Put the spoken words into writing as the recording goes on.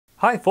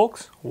Hi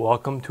folks,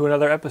 welcome to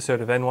another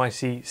episode of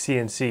NYC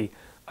CNC.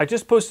 I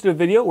just posted a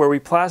video where we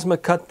plasma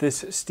cut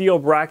this steel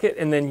bracket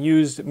and then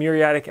used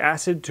muriatic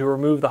acid to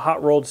remove the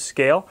hot rolled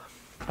scale.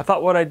 I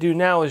thought what I'd do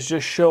now is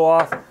just show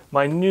off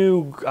my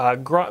new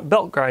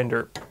belt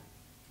grinder.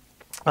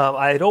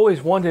 I had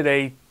always wanted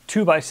a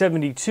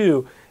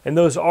 2x72, and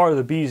those are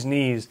the bee's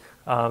knees.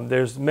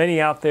 There's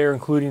many out there,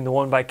 including the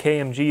one by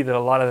KMG that a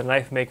lot of the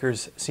knife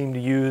makers seem to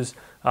use,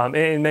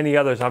 and many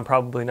others I'm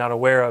probably not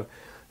aware of.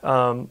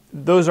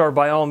 Those are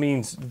by all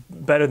means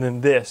better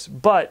than this,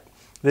 but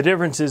the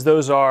difference is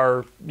those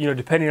are,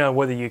 depending on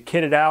whether you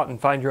kit it out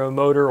and find your own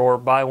motor or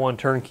buy one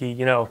turnkey,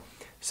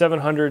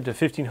 $700 to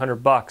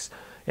 $1,500 bucks.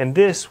 And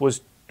this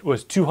was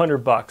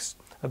 $200 bucks.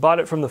 I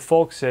bought it from the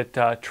folks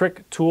at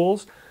Trick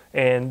Tools,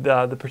 and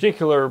the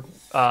particular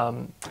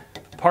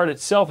part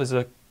itself is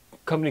a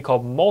company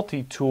called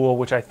Multi-Tool,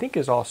 which I think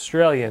is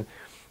Australian.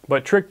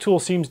 But Trick Tool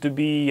seems to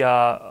be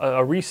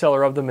a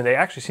reseller of them, and they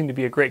actually seem to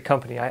be a great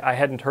company. I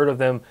hadn't heard of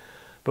them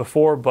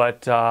before,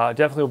 but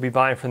definitely will be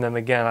buying from them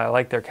again. I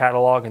like their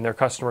catalog, and their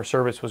customer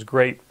service was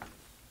great.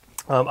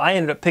 I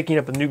ended up picking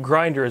up a new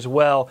grinder as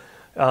well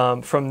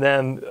from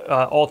them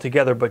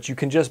altogether, but you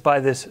can just buy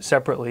this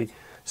separately.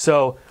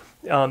 So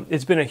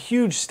it's been a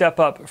huge step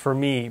up for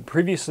me.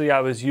 Previously,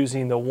 I was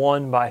using the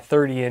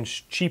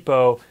 1x30-inch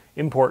cheapo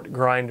import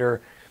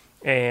grinder,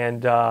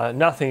 and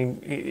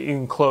nothing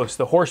even close.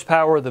 The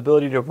horsepower, the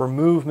ability to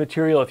remove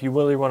material if you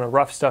really want to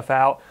rough stuff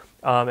out,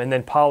 and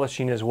then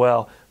polishing as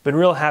well. Been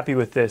real happy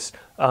with this.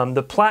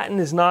 The platen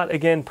is not,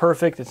 again,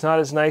 perfect. It's not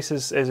as nice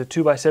as a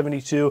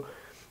 2x72,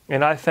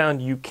 and I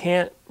found you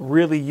can't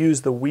really use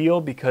the wheel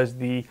because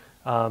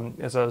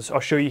I'll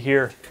show you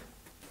here,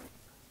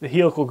 the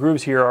helical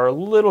grooves here are a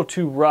little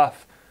too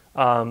rough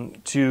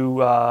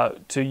to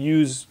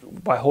use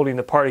by holding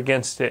the part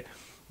against it.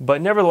 But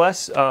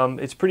nevertheless,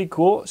 it's pretty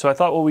cool. So I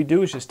thought what we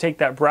do is just take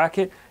that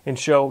bracket and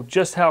show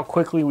just how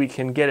quickly we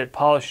can get it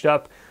polished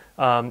up.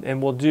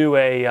 And we'll do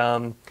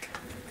a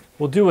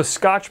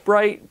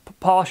Scotch-Brite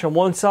polish on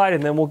one side,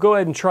 and then we'll go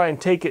ahead and try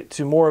and take it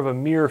to more of a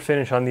mirror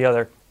finish on the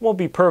other. Won't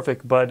be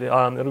perfect, but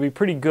it'll be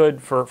pretty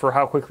good for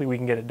how quickly we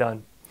can get it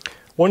done.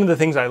 One of the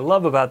things I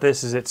love about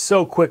this is it's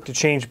so quick to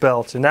change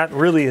belts, and that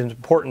really is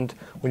important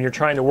when you're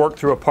trying to work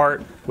through a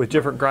part with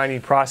different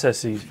grinding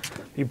processes.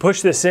 You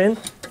push this in,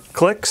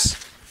 clicks,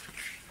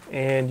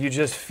 and you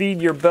just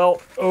feed your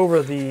belt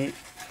over the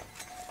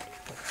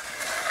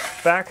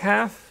back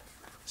half,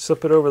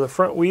 slip it over the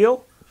front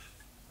wheel,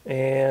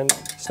 and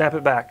snap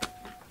it back.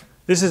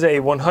 This is a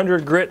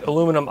 100 grit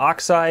aluminum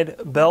oxide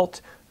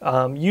belt.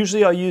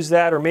 Usually I'll use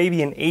that, or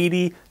maybe an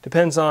 80,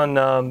 depends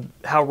on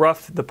how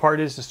rough the part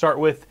is to start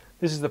with.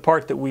 This is the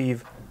part that we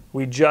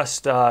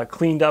just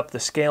cleaned up the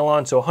scale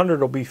on, so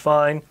 100 will be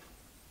fine.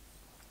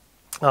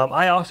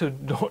 I also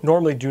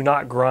normally do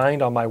not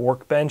grind on my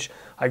workbench.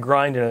 I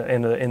grind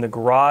in the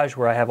garage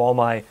where I have all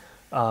my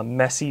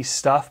messy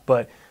stuff,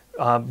 but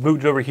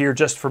moved it over here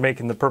just for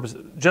making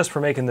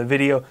the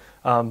video.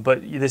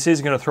 But this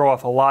is going to throw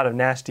off a lot of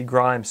nasty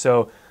grime,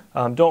 so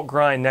don't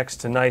grind next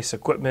to nice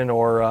equipment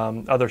or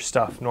other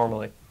stuff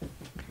normally.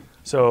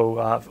 So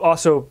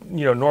also,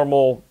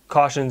 normal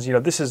cautions.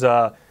 This is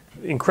a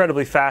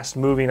incredibly fast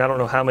moving, I don't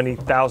know how many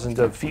thousands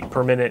of feet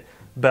per minute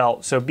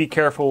belt, so be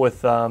careful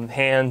with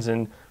hands,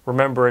 and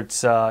remember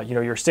it's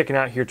you're sticking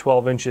out here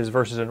 12 inches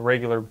versus a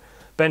regular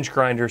bench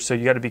grinder, so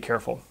you got to be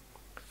careful.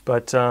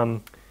 But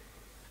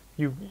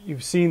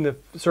you've seen the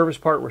service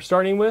part we're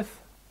starting with,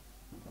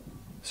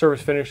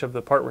 service finish of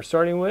the part we're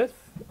starting with.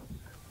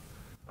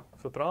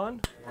 Flip it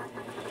on.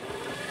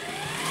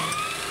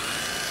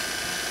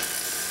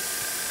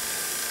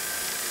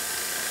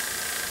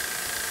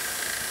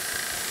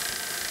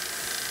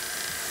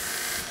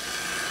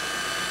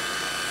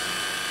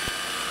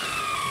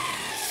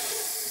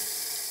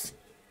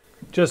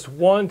 Just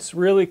once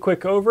really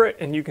quick over it,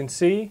 and you can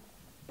see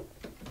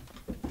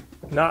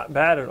not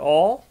bad at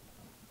all.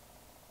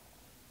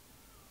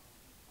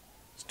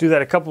 Let's do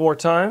that a couple more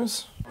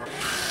times.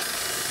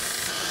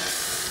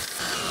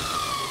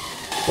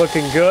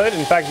 Looking good.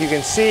 In fact, you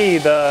can see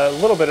the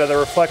little bit of the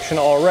reflection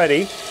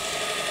already.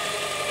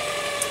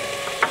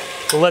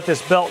 We'll let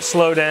this belt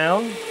slow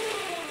down.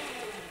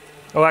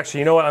 Oh,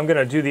 actually, you know what? I'm going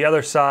to do the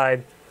other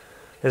side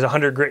as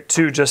 100 grit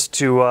too, just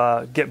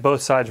to get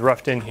both sides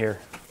roughed in here.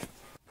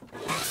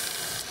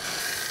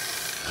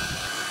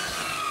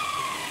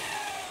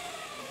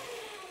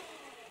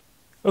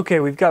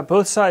 Okay, we've got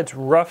both sides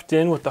roughed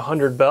in with the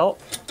 100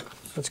 belt.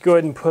 Let's go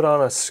ahead and put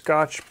on a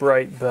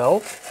Scotch-Brite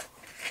belt.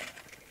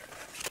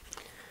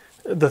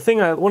 One of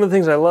the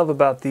things I love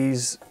about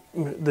this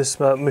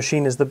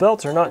machine is the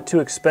belts are not too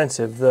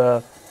expensive.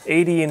 The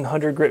 80 and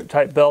 100 grit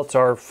type belts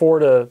are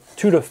 $2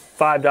 to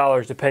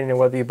 $5 depending on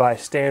whether you buy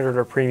standard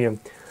or premium.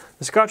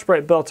 The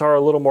Scotch-Brite belts are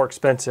a little more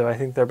expensive. I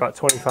think they're about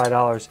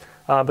 $25,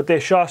 but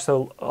they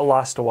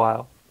last a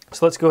while.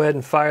 So let's go ahead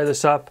and fire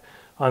this up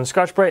on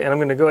Scotch-Brite, and I'm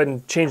going to go ahead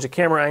and change the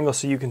camera angle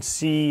so you can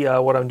see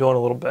what I'm doing a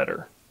little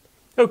better.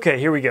 Okay,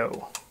 here we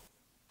go.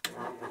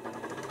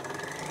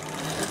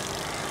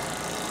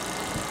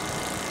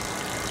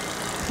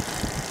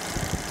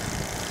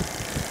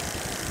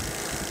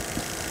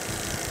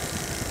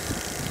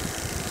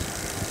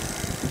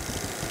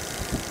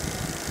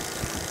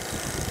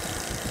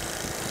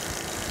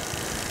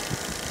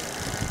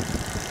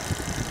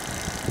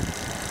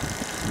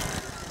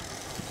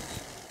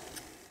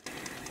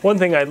 One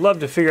thing I'd love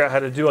to figure out how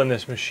to do on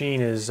this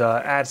machine is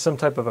add some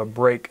type of a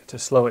brake to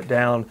slow it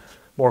down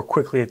more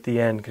quickly at the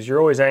end, because you're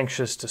always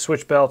anxious to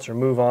switch belts or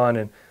move on,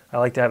 and I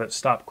like to have it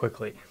stop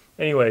quickly.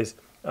 Anyways,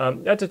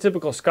 that's a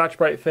typical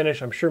Scotch-Brite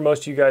finish. I'm sure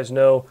most of you guys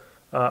know,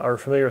 are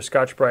familiar with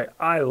Scotch-Brite.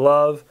 I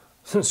love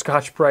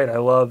Scotch-Brite. I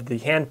love the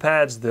hand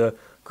pads, the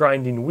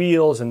grinding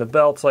wheels, and the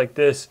belts like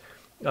this.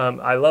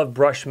 I love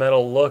brushed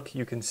metal look.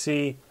 You can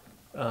see,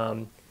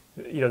 you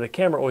know, the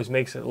camera always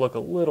makes it look a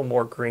little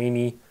more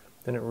grainy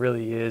than it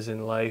really is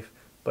in life,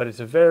 but it's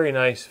a very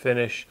nice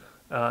finish.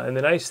 And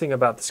the nice thing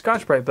about the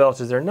Scotch-Brite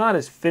belts is they're not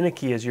as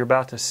finicky as you're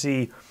about to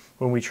see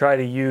when we try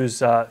to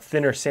use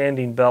thinner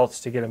sanding belts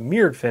to get a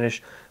mirrored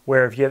finish,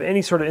 where if you have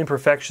any sort of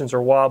imperfections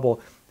or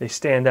wobble, they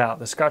stand out.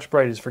 The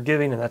Scotch-Brite is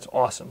forgiving, and that's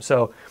awesome.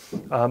 So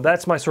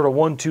that's my sort of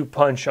 1-2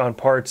 punch on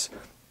parts,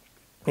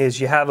 is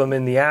you have them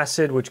in the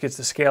acid, which gets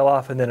the scale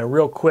off, and then a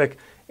real quick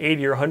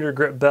 80 or 100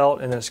 grit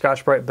belt, and then a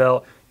Scotch-Brite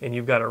belt, and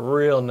you've got a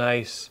real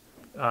nice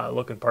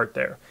looking part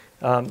there.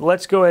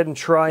 Let's go ahead and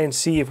try and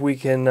see if we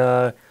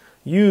can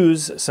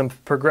use some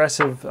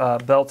progressive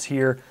belts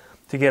here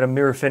to get a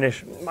mirror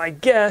finish. My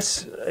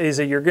guess is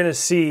that you're going to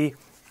see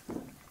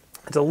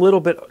it's a little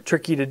bit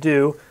tricky to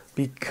do,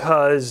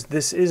 because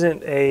this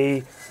isn't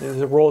the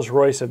Rolls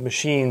Royce of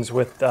machines,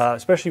 with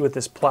especially with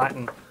this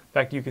platen. In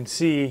fact, you can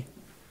see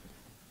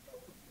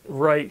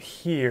right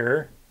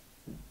here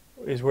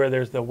is where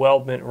there's the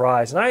weldment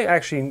rise, and I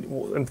actually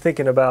am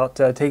thinking about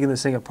taking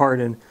this thing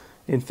apart and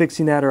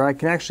fixing that, or I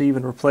can actually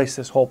even replace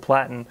this whole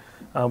platen,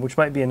 which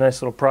might be a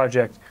nice little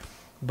project.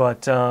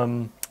 But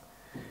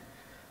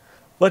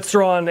let's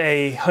throw on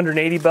a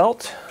 180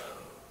 belt.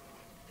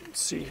 Let's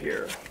see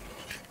here.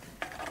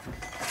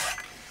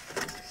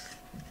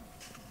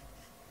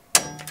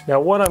 Now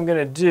what I'm going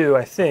to do,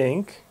 I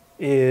think,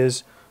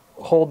 is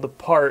hold the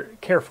part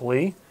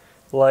carefully,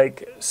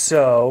 like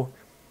so.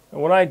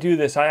 And when I do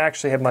this, I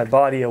actually have my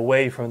body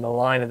away from the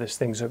line of this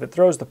thing, so if it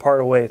throws the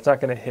part away, it's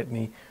not going to hit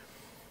me.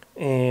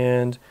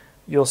 And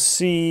you'll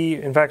see,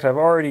 in fact, I've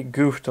already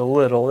goofed a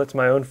little. That's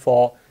my own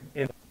fault.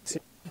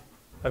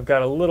 I've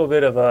got a little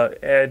bit of a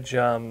edge,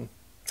 I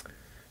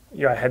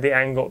had the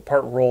angle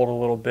part rolled a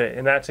little bit,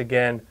 and that's,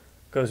 again,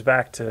 goes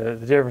back to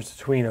the difference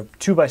between a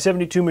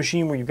 2x72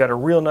 machine where you've got a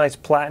real nice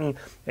platen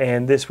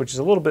and this, which is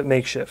a little bit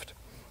makeshift.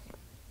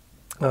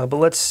 But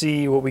let's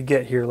see what we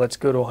get here. Let's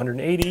go to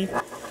 180.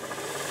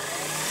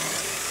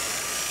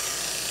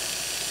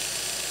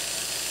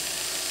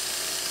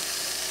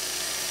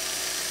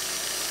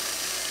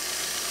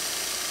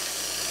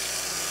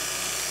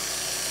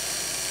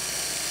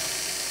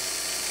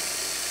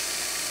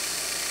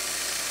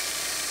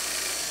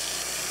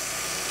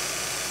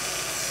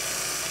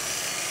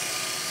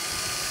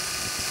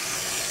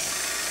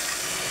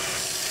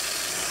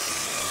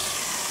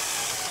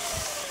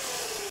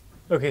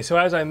 Okay, so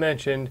as I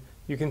mentioned,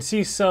 you can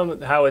see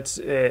how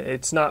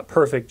it's not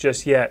perfect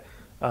just yet,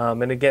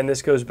 and again,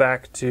 this goes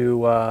back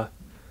to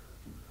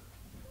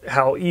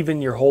how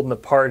even you're holding the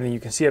part, and you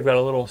can see I've got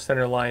a little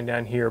center line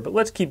down here. But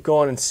let's keep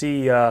going and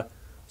see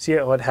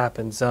what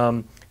happens.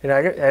 And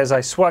as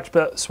I swap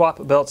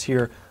belts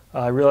here,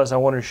 I realized I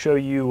wanted to show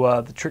you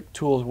the Trick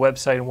Tools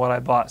website and what I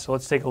bought. So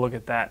let's take a look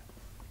at that.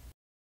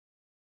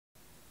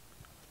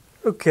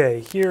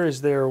 Okay, here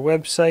is their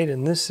website,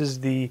 and this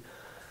is the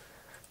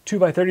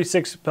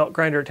 2x36 belt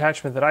grinder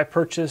attachment that I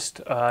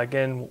purchased.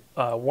 Again,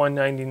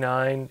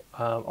 $199,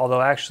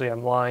 although actually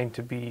I'm lying,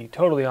 to be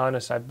totally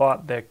honest. I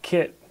bought the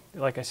kit,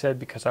 like I said,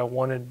 because I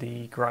wanted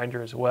the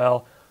grinder as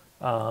well,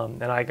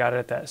 and I got it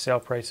at that sale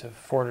price of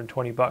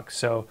 $420.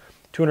 So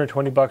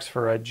 $220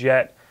 for a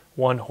Jet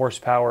 1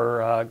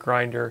 horsepower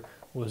grinder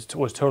was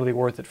totally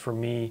worth it for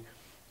me.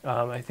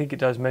 I think it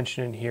does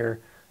mention in here,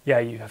 yeah,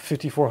 you have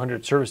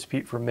 5,400 service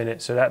feet per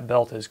minute, so that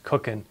belt is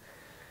cooking.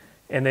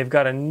 And they've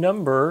got a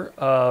number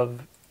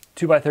of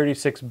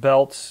 2x36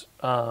 belts.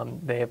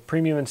 They have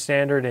premium and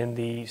standard, and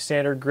the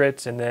standard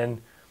grits, and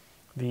then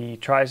the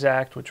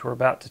Trizact, which we're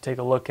about to take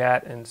a look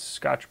at, and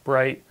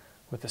Scotch-Brite,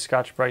 with the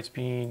Scotch-Brites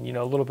being,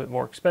 a little bit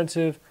more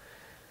expensive.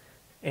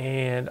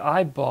 And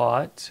I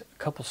bought a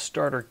couple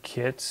starter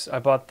kits. I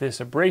bought this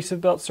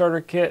Abrasive belt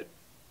starter kit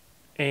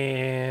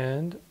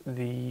and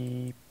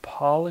the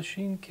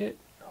polishing kit.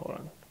 Hold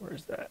on,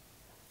 where's that?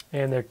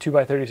 And their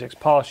 2x36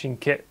 polishing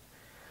kit,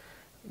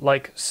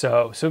 like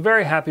so. So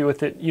very happy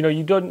with it.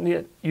 You don't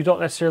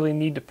necessarily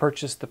need to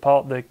purchase the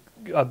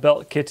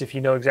belt kits if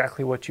you know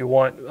exactly what you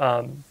want.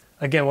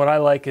 Again, what I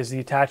like is the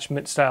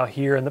attachment style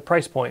here and the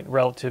price point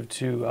relative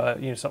to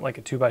something like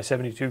a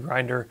 2x72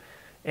 grinder.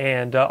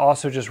 And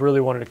also just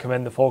really wanted to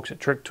commend the folks at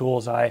Trick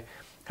Tools. I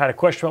had a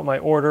question about my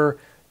order,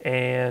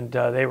 and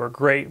they were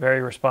great,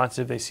 very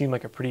responsive. They seem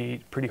like a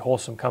pretty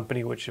wholesome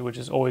company, which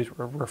is always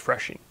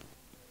refreshing.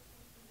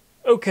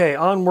 Okay,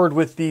 onward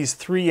with these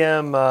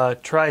 3M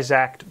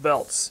Trizact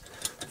belts.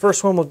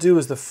 First one we'll do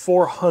is the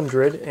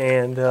 400,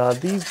 and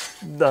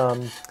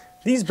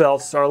these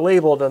belts are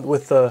labeled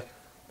with the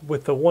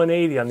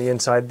 180 on the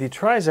inside. The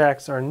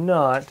Trizacts are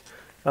not,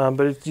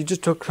 but if you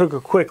just took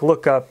a quick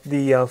look up,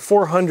 the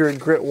 400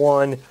 grit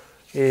one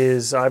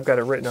is, I've got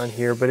it written on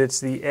here, but it's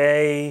the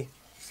A,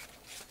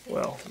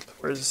 well,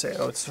 where does it say?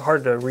 Oh, it's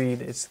hard to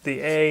read. It's the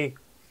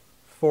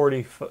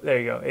A40, there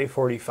you go,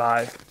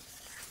 A45.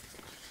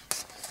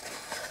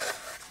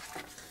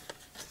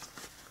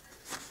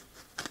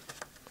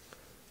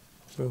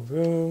 Boom,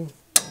 boom.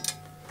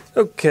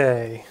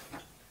 Okay.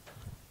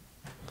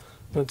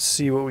 Let's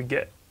see what we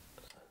get.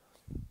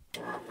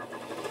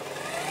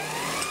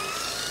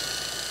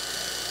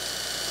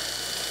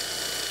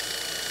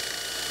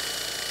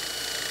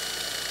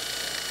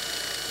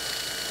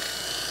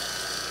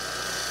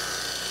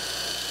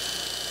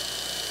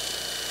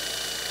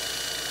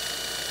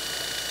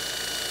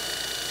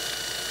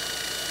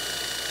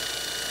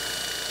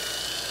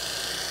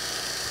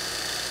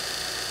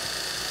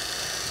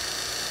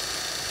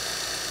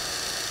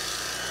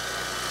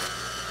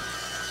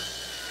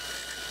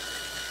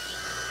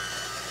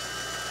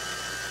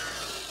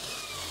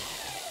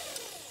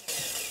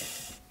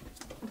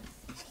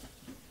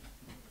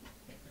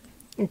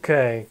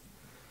 Okay.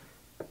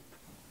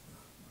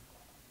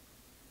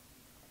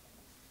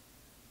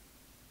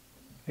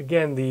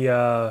 Again,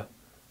 the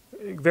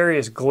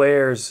various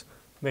glares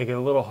make it a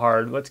little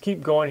hard. Let's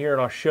keep going here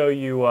and I'll show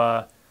you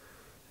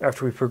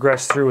after we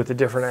progress through with the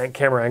different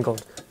camera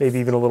angles, maybe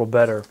even a little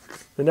better.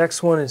 The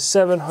next one is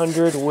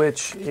 700,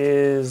 which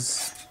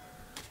is,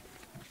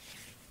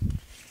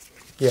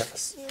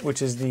 yes,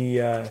 which is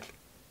the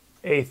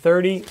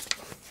A30.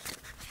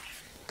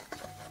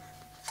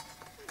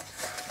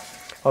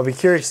 I'll be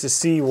curious to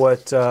see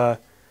what the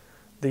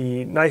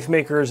knife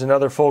makers and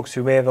other folks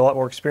who may have a lot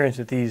more experience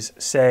with these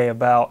say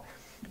about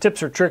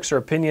tips or tricks or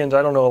opinions.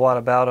 I don't know a lot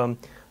about them,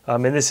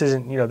 and this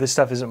isn't, this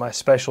stuff isn't my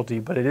specialty,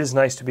 but it is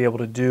nice to be able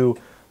to do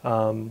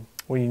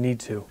when you need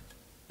to.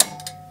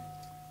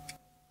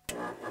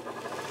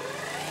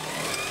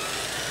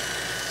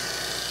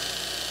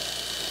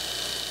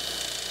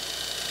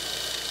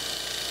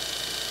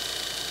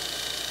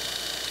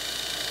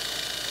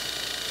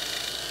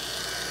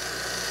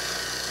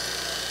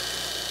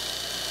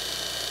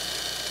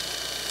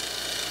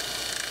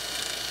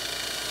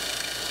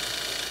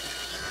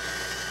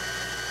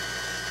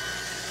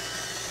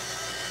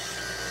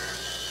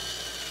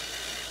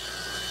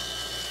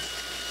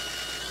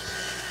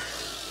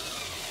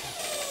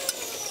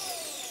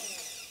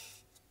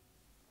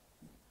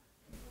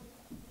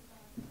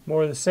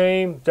 More of the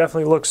same,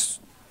 definitely looks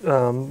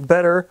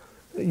better.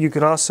 You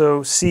can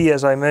also see,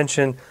 as I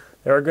mentioned,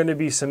 there are going to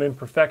be some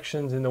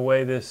imperfections in the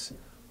way this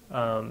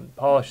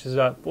polishes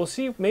up. We'll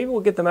see, maybe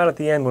we'll get them out at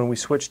the end when we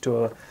switch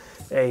to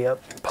a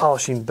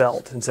polishing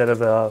belt instead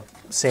of a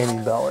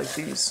sanding belt like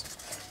these.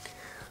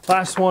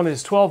 Last one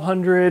is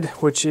 1200,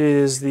 which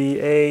is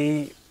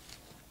the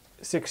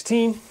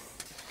A16.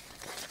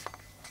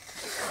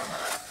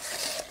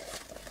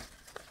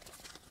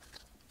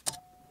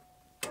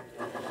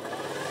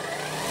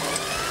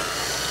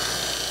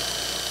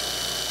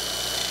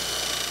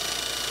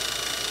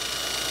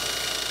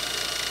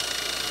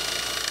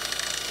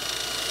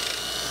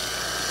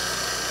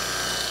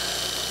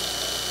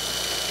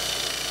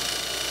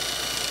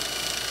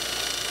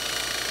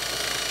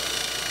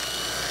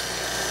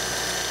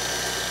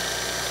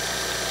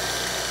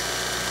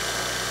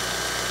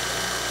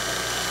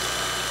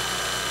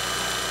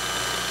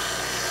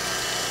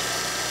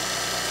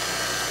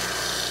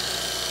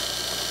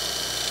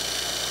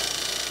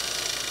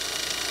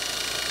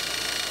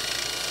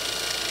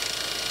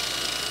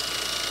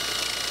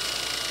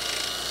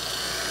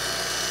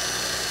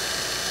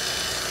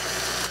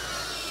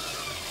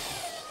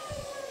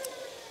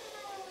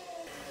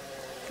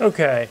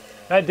 Okay,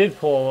 that did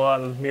pull a lot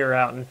of the mirror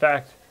out. In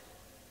fact,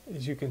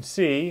 as you can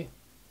see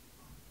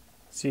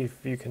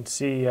if you can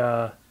see,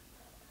 I'm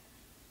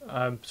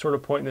sort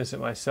of pointing this at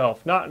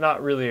myself.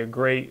 Not really a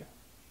great,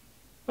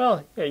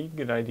 well, yeah, you can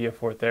get an idea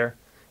for it there.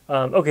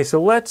 Okay,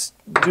 so let's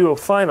do a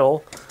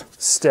final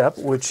step,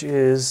 which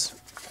is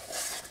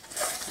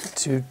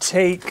to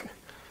take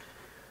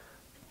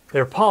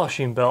their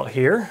polishing belt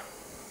here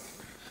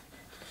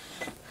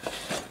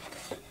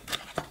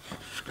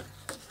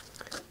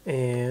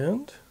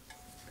and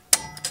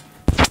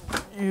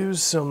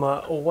use some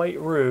white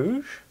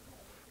rouge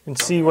and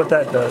see what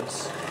that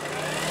does.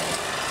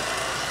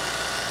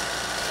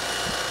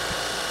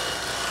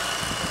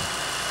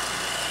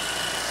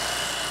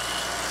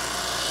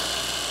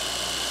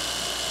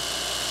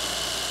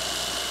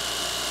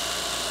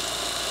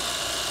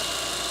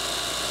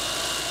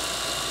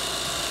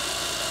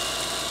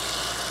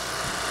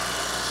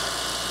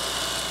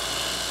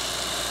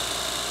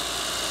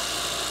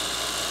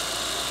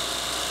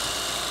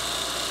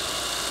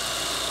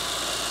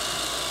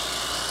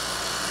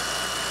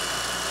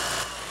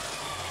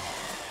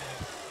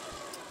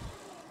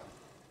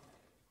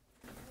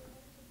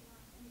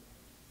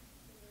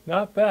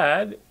 Not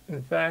bad.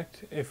 In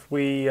fact, if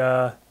we,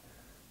 there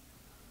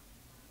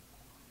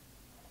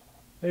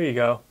you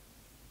go.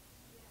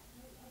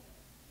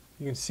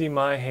 You can see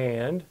my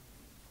hand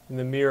in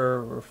the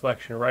mirror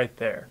reflection right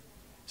there.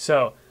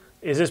 So,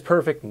 is this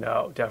perfect?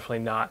 No, definitely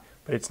not.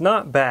 But it's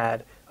not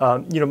bad.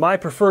 My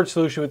preferred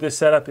solution with this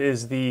setup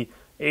is the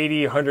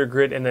 80, 100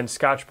 grit, and then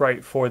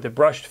Scotch-Brite for the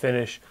brushed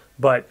finish,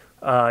 but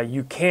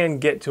you can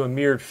get to a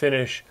mirrored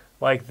finish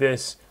like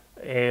this,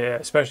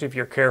 especially if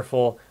you're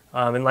careful.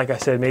 And like I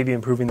said, maybe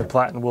improving the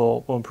platen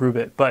will improve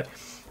it. But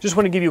just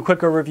want to give you a quick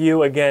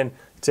overview. Again,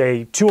 it's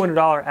a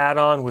 $200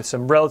 add-on with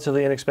some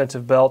relatively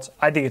inexpensive belts.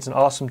 I think it's an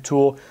awesome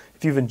tool.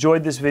 If you've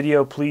enjoyed this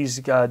video, please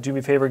do me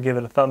a favor, give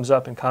it a thumbs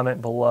up and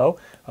comment below.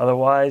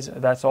 Otherwise,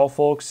 that's all,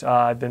 folks.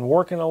 I've been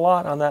working a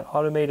lot on that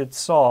automated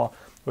saw,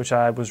 which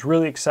I was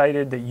really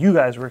excited that you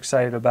guys were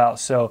excited about.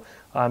 So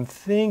I'm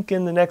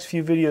thinking the next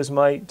few videos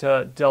might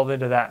delve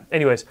into that.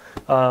 Anyways,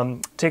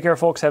 take care,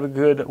 folks. Have a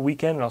good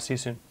weekend, and I'll see you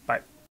soon.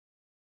 Bye.